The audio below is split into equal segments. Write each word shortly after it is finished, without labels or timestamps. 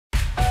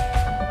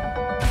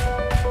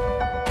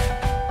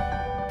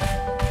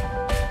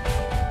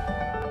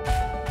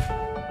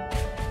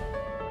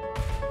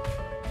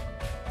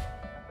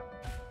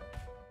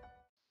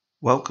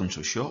Welcome to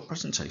a short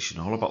presentation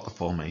all about the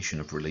formation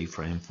of relief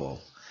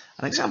rainfall.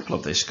 An example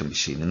of this can be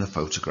seen in the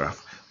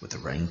photograph with the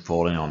rain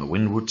falling on the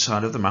windward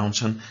side of the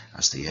mountain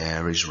as the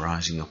air is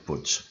rising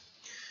upwards.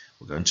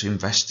 We're going to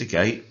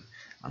investigate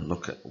and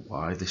look at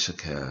why this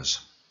occurs.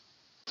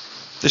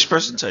 This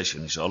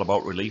presentation is all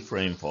about relief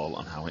rainfall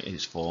and how it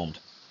is formed.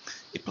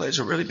 It plays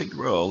a really big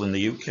role in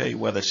the UK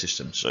weather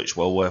system, so it's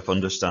well worth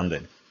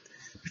understanding.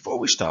 Before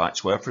we start,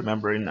 it's worth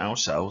remembering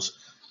ourselves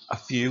a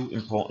few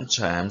important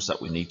terms that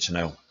we need to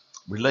know.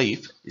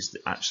 Relief is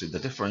actually the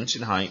difference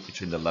in height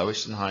between the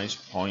lowest and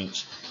highest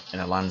points in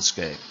a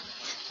landscape.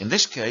 In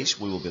this case,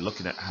 we will be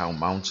looking at how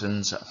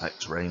mountains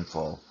affect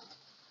rainfall.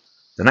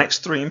 The next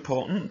three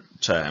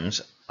important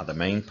terms are the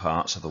main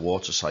parts of the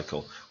water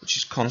cycle, which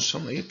is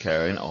constantly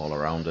occurring all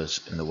around us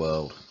in the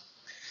world.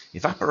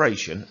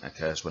 Evaporation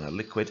occurs when a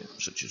liquid,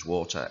 such as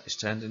water, is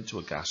turned into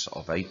a gas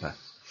or vapour.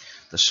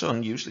 The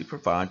sun usually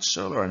provides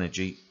solar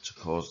energy to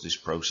cause this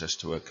process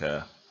to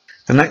occur.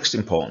 The next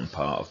important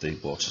part of the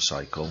water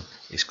cycle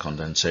is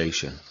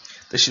condensation.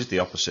 This is the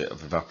opposite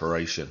of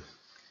evaporation.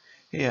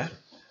 Here,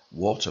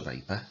 water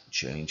vapour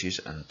changes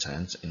and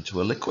turns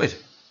into a liquid,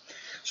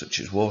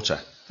 such as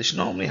water. This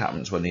normally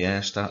happens when the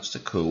air starts to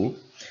cool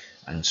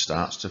and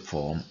starts to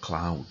form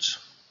clouds.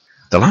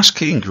 The last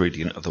key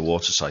ingredient of the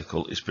water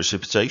cycle is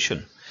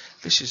precipitation.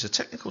 This is a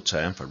technical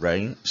term for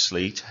rain,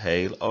 sleet,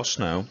 hail or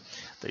snow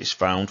that is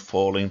found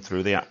falling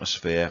through the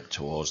atmosphere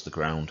towards the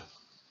ground.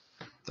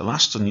 The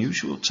last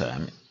unusual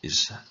term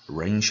is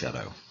rain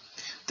shadow.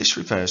 This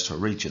refers to a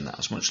region that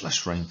has much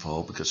less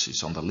rainfall because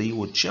it's on the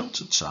leeward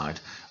sheltered side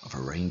of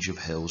a range of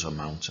hills or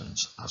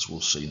mountains, as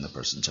we'll see in the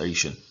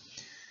presentation.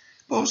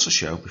 Pause the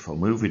show before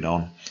moving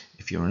on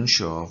if you're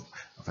unsure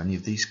of any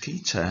of these key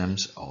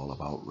terms all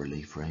about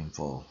relief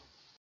rainfall.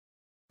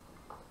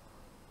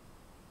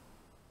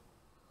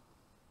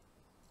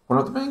 One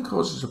of the main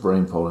causes of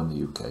rainfall in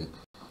the UK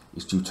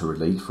is due to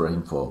relief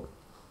rainfall,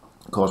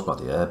 caused by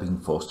the air being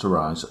forced to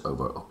rise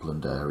over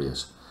upland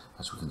areas,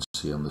 as we can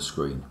see on the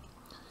screen.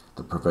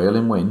 The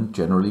prevailing wind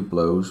generally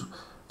blows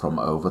from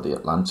over the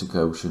Atlantic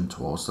Ocean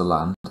towards the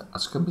land,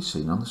 as can be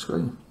seen on the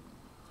screen.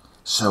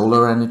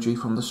 Solar energy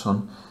from the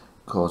sun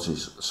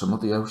causes some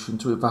of the ocean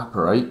to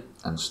evaporate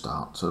and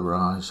start to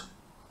rise.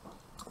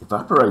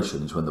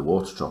 Evaporation is when the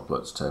water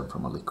droplets turn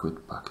from a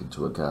liquid back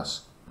into a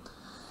gas.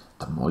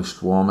 The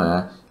moist warm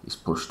air is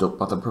pushed up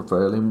by the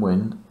prevailing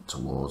wind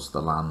towards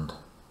the land.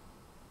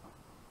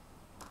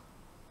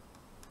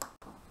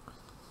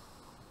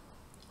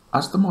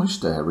 As the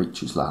moist air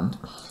reaches land,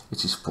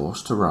 it is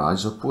forced to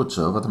rise upwards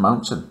over the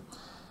mountain.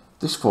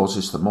 This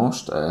forces the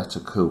moist air to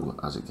cool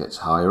as it gets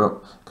higher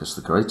up, because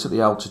the greater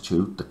the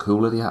altitude, the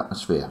cooler the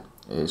atmosphere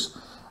is,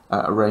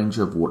 at a range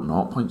of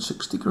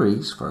 0.6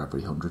 degrees for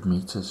every 100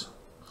 metres.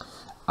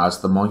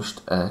 As the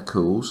moist air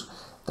cools,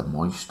 the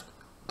moist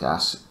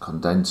gas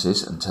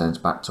condenses and turns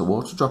back to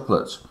water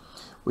droplets.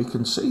 We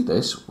can see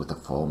this with the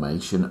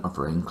formation of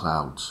rain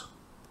clouds.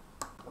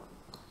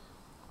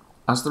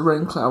 As the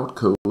rain cloud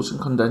cools and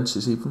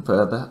condenses even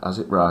further as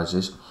it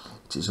rises,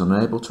 it is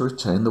unable to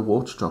retain the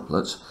water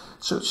droplets,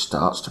 so it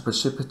starts to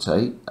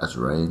precipitate as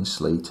rain,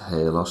 sleet,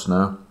 hail or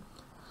snow.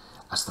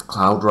 As the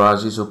cloud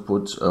rises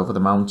upwards over the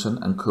mountain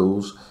and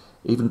cools,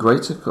 even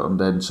greater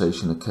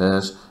condensation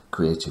occurs,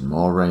 creating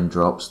more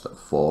raindrops that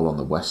fall on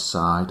the west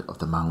side of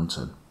the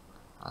mountain,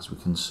 as we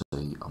can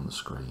see on the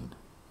screen.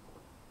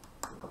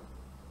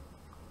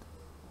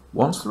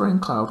 Once the rain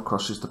cloud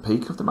crosses the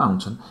peak of the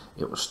mountain,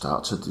 it will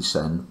start to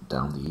descend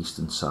down the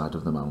eastern side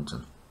of the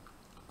mountain.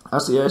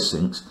 As the air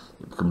sinks,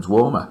 it becomes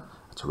warmer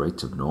at a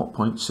rate of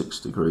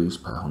 0.6 degrees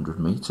per 100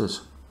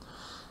 metres.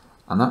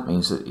 And that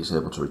means that it is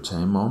able to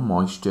retain more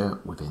moisture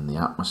within the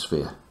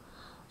atmosphere,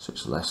 so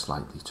it's less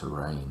likely to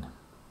rain.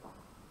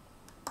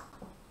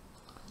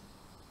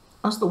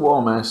 As the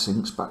warm air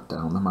sinks back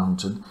down the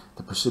mountain,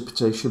 the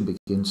precipitation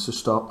begins to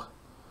stop.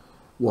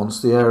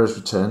 Once the air has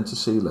returned to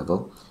sea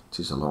level, it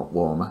is a lot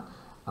warmer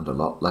and a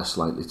lot less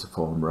likely to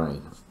form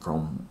rain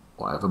from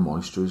whatever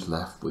moisture is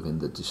left within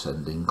the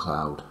descending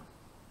cloud.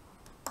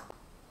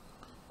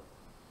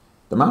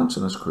 The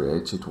mountain has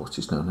created what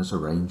is known as a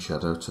rain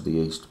shadow to the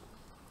east,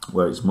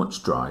 where it is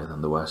much drier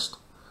than the west.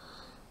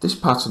 This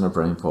pattern of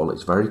rainfall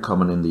is very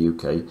common in the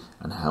UK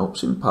and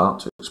helps in part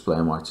to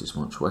explain why it is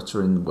much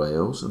wetter in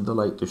Wales and the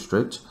Lake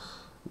District,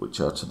 which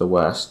are to the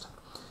west,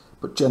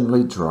 but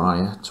generally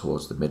drier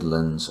towards the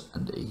Midlands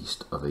and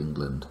east of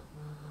England,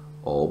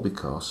 all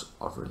because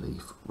of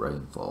relief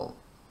rainfall.